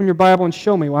 Okay, open your Bible and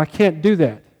show me. Well, I can't do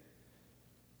that.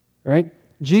 Right?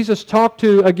 Jesus talked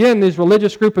to, again, this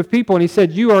religious group of people, and he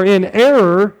said, you are in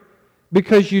error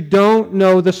because you don't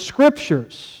know the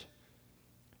Scriptures.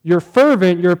 You're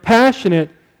fervent, you're passionate,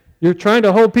 you're trying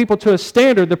to hold people to a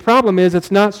standard. The problem is it's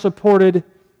not supported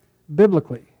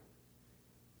biblically.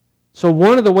 So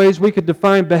one of the ways we could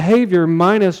define behavior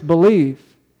minus belief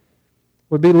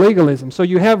would be legalism. So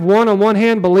you have on one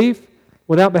hand, belief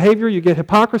without behavior, you get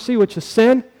hypocrisy, which is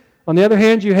sin. On the other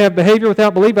hand, you have behavior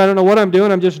without belief. I don't know what I'm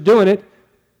doing, I'm just doing it.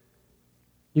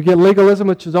 You get legalism,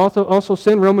 which is also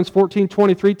sin. Romans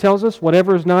 14:23 tells us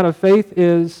whatever is not of faith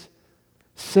is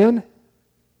sin.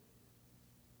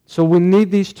 So we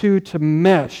need these two to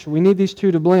mesh. We need these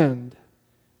two to blend.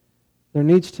 There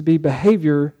needs to be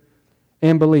behavior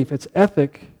and belief. It's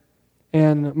ethic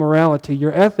and morality.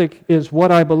 Your ethic is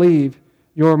what I believe.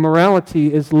 Your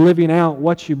morality is living out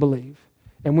what you believe.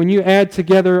 And when you add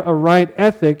together a right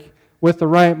ethic with the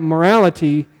right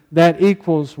morality, that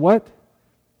equals what?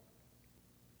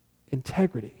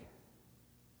 Integrity.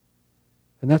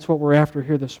 And that's what we're after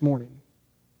here this morning.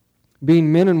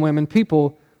 Being men and women,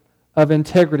 people of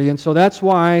integrity. And so that's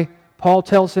why Paul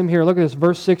tells him here, look at this,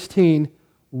 verse 16,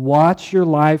 watch your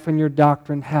life and your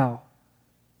doctrine how?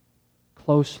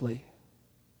 Closely.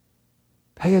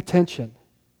 Pay attention.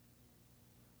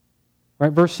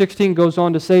 Right? Verse 16 goes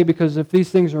on to say, because if these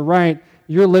things are right,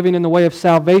 you're living in the way of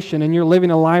salvation, and you're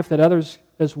living a life that others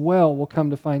as well will come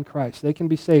to find Christ. They can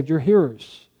be saved. You're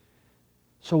hearers.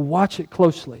 So watch it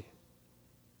closely.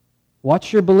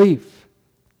 Watch your belief.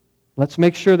 Let's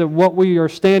make sure that what we are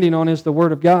standing on is the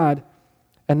Word of God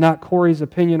and not Corey's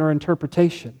opinion or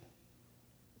interpretation.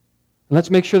 And let's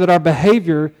make sure that our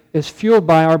behavior is fueled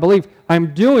by our belief.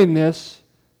 I'm doing this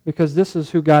because this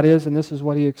is who God is and this is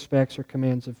what He expects or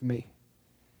commands of me.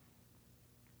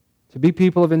 To be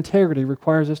people of integrity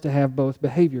requires us to have both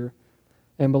behavior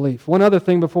and belief. One other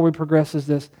thing before we progress is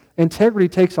this. Integrity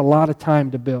takes a lot of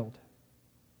time to build.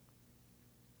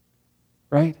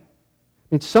 Right?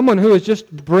 I mean, someone who is just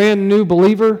a brand new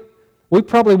believer, we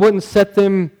probably wouldn't set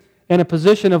them in a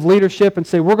position of leadership and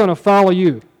say, we're going to follow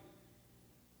you.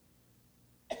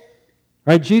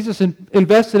 Right? Jesus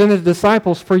invested in His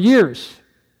disciples for years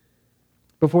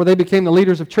before they became the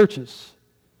leaders of churches.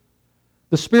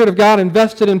 The Spirit of God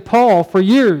invested in Paul for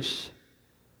years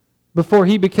before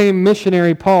he became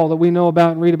missionary Paul that we know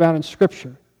about and read about in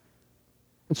Scripture.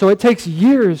 And so it takes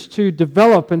years to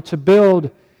develop and to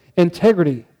build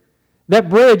integrity. That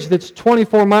bridge that's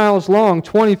 24 miles long,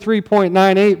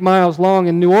 23.98 miles long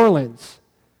in New Orleans,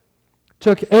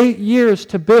 took 8 years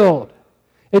to build.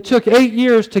 It took 8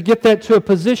 years to get that to a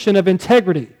position of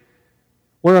integrity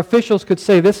where officials could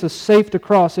say, this is safe to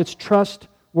cross, it's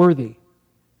trustworthy.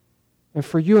 And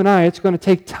for you and I, it's going to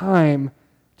take time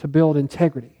to build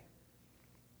integrity.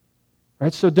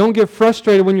 Right? So don't get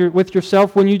frustrated when you're with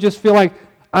yourself when you just feel like,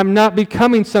 I'm not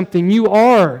becoming something. You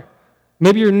are.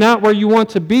 Maybe you're not where you want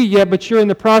to be yet, but you're in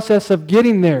the process of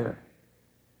getting there.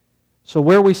 So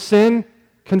where we sin,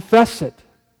 confess it.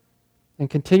 And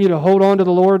continue to hold on to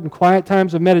the Lord in quiet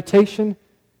times of meditation.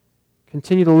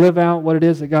 Continue to live out what it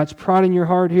is that God's prodding your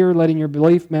heart here, letting your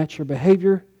belief match your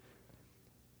behavior.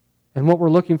 And what we're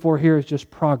looking for here is just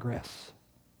progress.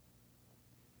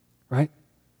 Right?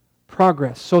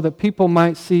 Progress, so that people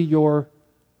might see your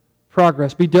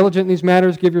progress. Be diligent in these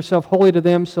matters, give yourself wholly to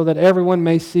them, so that everyone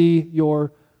may see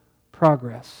your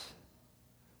progress.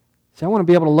 See, I want to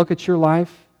be able to look at your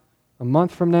life a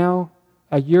month from now,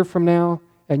 a year from now,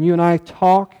 and you and I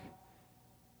talk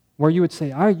where you would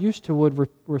say, I used to would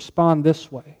respond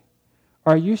this way,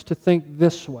 or I used to think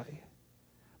this way,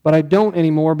 but I don't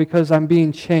anymore because I'm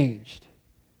being changed.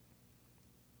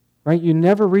 Right? You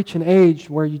never reach an age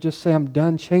where you just say, I'm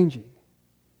done changing.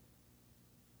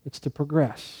 It's to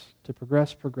progress.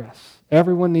 To progress.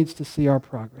 Everyone needs to see our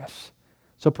progress.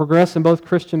 So progress in both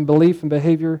Christian belief and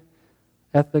behavior,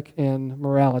 ethic and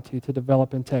morality to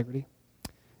develop integrity.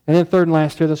 And then third and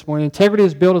last here this morning, integrity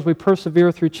is built as we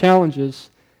persevere through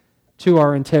challenges to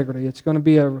our integrity. It's going to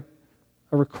be a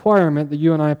requirement that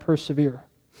you and I persevere.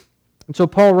 And so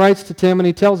Paul writes to Tim and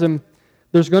he tells him,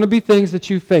 there's going to be things that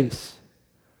you face.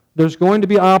 There's going to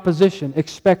be opposition.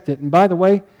 Expect it. And by the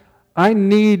way, I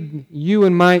need you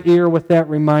in my ear with that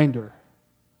reminder.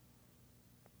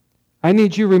 I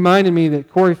need you reminding me that,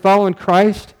 Corey, following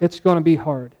Christ, it's going to be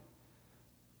hard.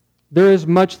 There is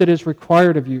much that is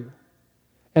required of you.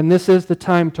 And this is the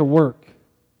time to work.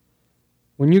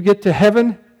 When you get to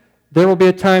heaven, there will be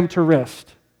a time to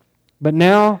rest. But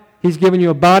now, He's given you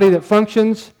a body that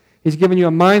functions. He's given you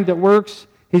a mind that works.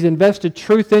 He's invested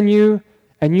truth in you.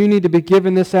 And you need to be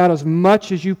giving this out as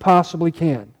much as you possibly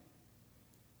can.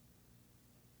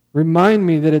 Remind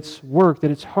me that it's work,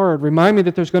 that it's hard. Remind me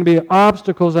that there's going to be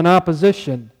obstacles and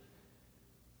opposition.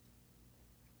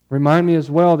 Remind me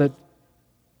as well that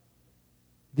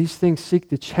these things seek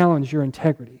to challenge your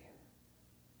integrity.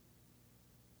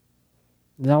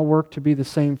 And I'll work to be the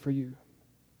same for you.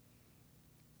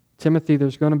 Timothy,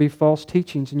 there's going to be false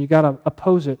teachings, and you got to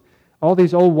oppose it. All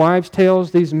these old wives'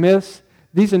 tales, these myths,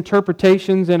 these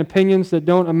interpretations and opinions that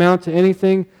don't amount to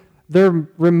anything, they're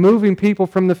removing people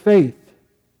from the faith.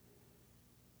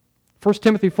 1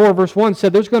 Timothy 4 verse 1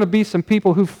 said there's going to be some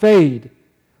people who fade.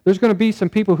 There's going to be some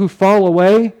people who fall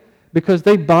away because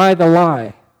they buy the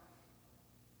lie.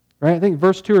 Right? I think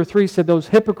verse 2 or 3 said those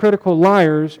hypocritical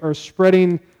liars are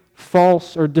spreading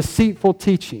false or deceitful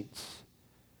teachings.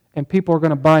 And people are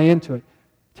going to buy into it.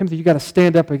 Timothy, you've got to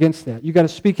stand up against that. You've got to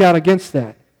speak out against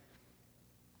that.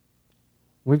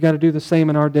 We've got to do the same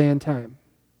in our day and time.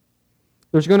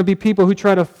 There's going to be people who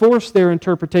try to force their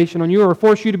interpretation on you or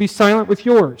force you to be silent with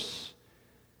yours.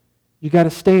 You've got to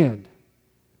stand.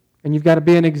 And you've got to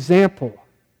be an example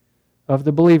of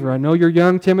the believer. I know you're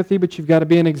young, Timothy, but you've got to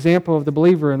be an example of the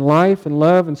believer in life and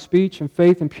love and speech and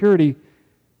faith and purity.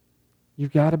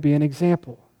 You've got to be an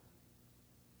example.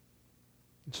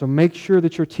 So make sure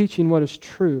that you're teaching what is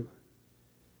true.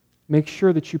 Make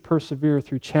sure that you persevere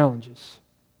through challenges.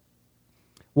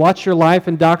 Watch your life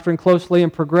and doctrine closely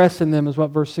and progress in them is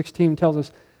what verse 16 tells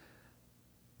us.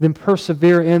 Then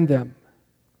persevere in them.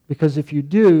 Because if you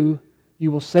do,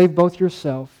 you will save both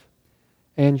yourself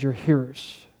and your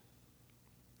hearers.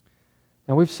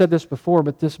 Now we've said this before,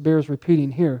 but this bears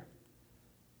repeating here.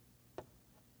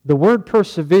 The word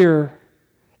persevere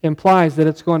implies that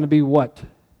it's going to be what?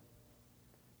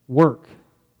 Work.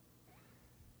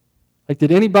 Like,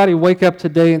 did anybody wake up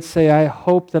today and say, I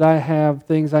hope that I have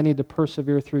things I need to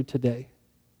persevere through today?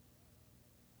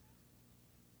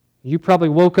 You probably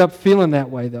woke up feeling that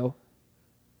way, though.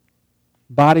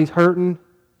 Body's hurting,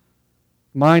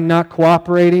 mind not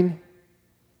cooperating,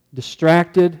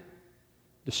 distracted,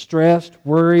 distressed,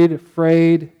 worried,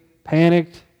 afraid,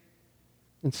 panicked.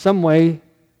 In some way,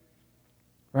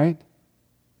 right?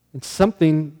 In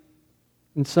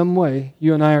some way,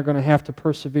 you and I are going to have to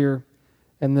persevere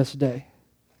in this day.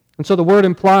 And so the word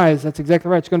implies, that's exactly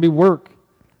right, it's going to be work.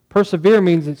 Persevere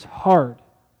means it's hard.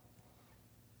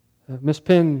 Miss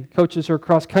Penn coaches her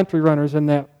cross-country runners in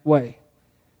that way.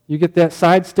 You get that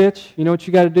side stitch, you know what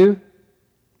you got to do?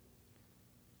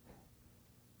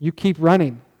 You keep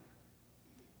running,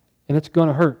 and it's going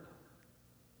to hurt.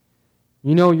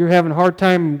 You know you're having a hard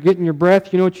time getting your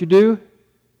breath, you know what you do?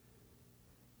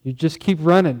 You just keep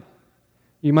running.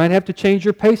 You might have to change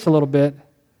your pace a little bit,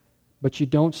 but you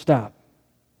don't stop.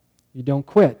 You don't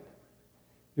quit.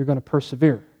 You're going to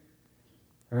persevere.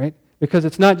 All right? Because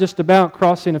it's not just about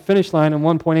crossing a finish line in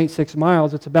 1.86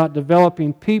 miles. It's about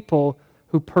developing people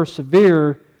who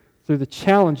persevere through the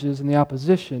challenges and the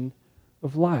opposition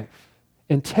of life.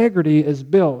 Integrity is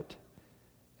built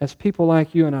as people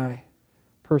like you and I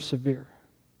persevere.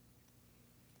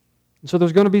 And so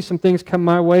there's going to be some things come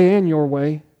my way and your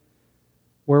way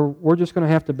where we're just going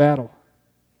to have to battle.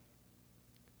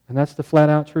 And that's the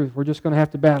flat-out truth. We're just going to have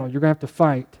to battle. You're going to have to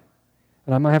fight.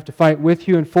 And I'm going to have to fight with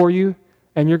you and for you,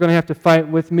 and you're going to have to fight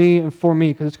with me and for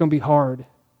me because it's going to be hard.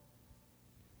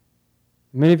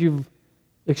 Many of you have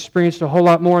experienced a whole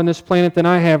lot more on this planet than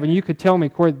I have, and you could tell me,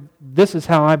 Corey, this is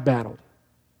how I battled.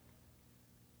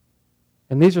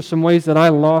 And these are some ways that I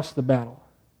lost the battle.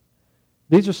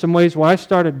 These are some ways where I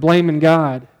started blaming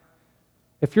God.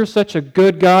 If you're such a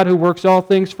good God who works all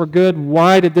things for good,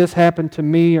 why did this happen to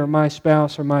me or my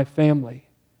spouse or my family?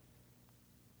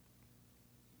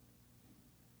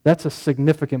 That's a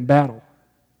significant battle.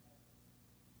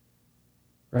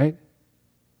 Right?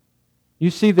 You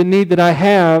see the need that I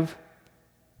have.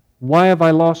 Why have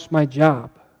I lost my job?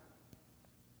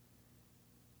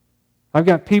 I've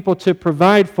got people to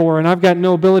provide for and I've got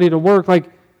no ability to work.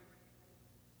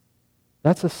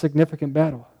 That's a significant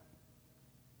battle.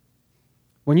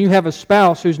 When you have a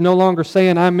spouse who's no longer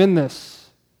saying, I'm in this.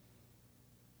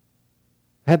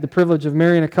 I had the privilege of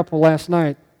marrying a couple last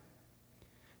night.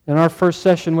 In our first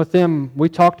session with them, we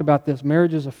talked about this.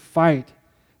 Marriage is a fight.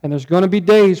 And there's going to be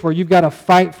days where you've got to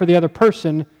fight for the other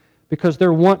person because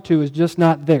their want to is just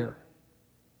not there.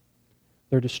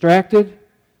 They're distracted.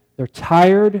 They're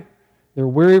tired. They're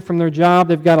weary from their job.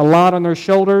 They've got a lot on their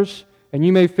shoulders. And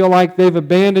you may feel like they've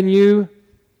abandoned you.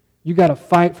 You've got to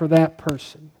fight for that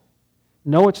person.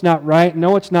 No, it's not right.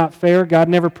 No, it's not fair. God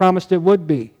never promised it would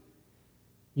be.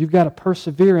 You've got to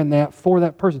persevere in that for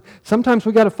that person. Sometimes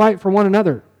we've got to fight for one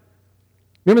another.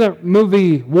 Remember that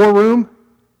movie War Room?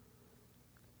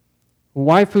 A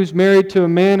wife who's married to a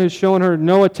man who's showing her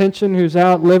no attention, who's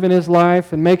out living his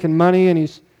life and making money, and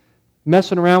he's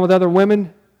messing around with other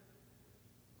women.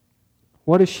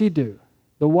 What does she do?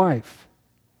 The wife.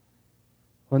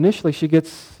 Well, initially she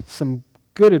gets some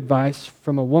good advice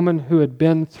from a woman who had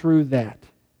been through that,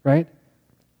 right?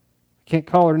 I can't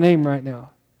call her name right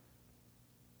now.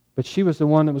 But she was the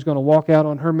one that was going to walk out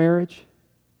on her marriage.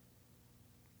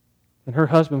 And her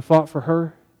husband fought for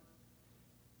her.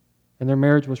 And their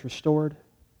marriage was restored.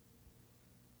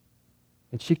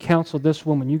 And she counseled this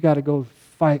woman, you got to go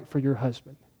fight for your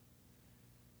husband.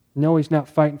 No, he's not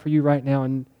fighting for you right now.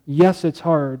 And yes, it's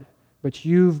hard, but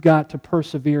you've got to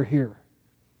persevere here.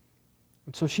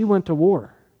 And so she went to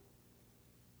war.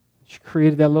 She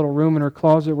created that little room in her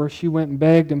closet where she went and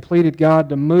begged and pleaded God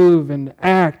to move and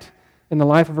act in the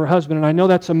life of her husband. And I know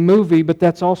that's a movie, but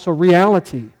that's also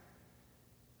reality.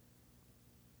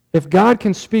 If God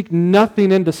can speak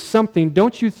nothing into something,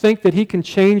 don't you think that He can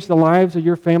change the lives of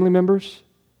your family members?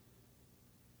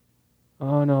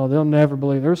 Oh no, they'll never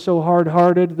believe. They're so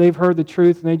hard-hearted, they've heard the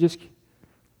truth, and they just...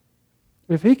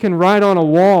 If He can write on a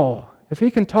wall, if He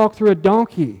can talk through a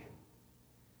donkey,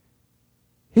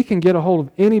 He can get a hold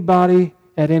of anybody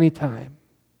at any time.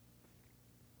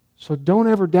 So don't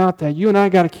ever doubt that. You and I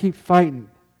got to keep fighting.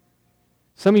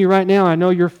 Some of you right now, I know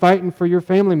you're fighting for your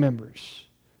family members.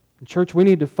 In church, we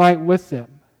need to fight with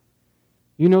them.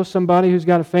 You know somebody who's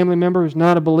got a family member who's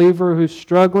not a believer, who's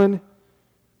struggling?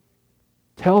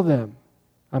 Tell them,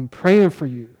 I'm praying for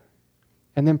you.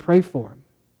 And then pray for them.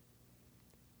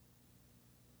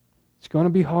 It's going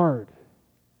to be hard.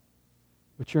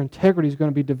 But your integrity is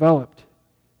going to be developed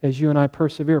as you and I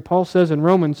persevere. Paul says in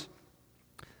Romans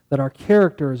that our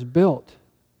character is built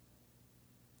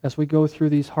as we go through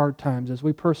these hard times, as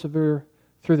we persevere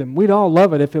through them. We'd all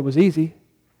love it if it was easy.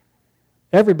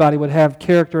 Everybody would have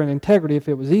character and integrity if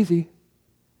it was easy.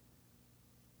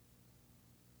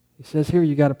 He says here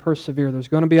you got to persevere. There's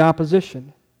going to be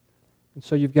opposition, and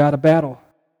so you've got to battle.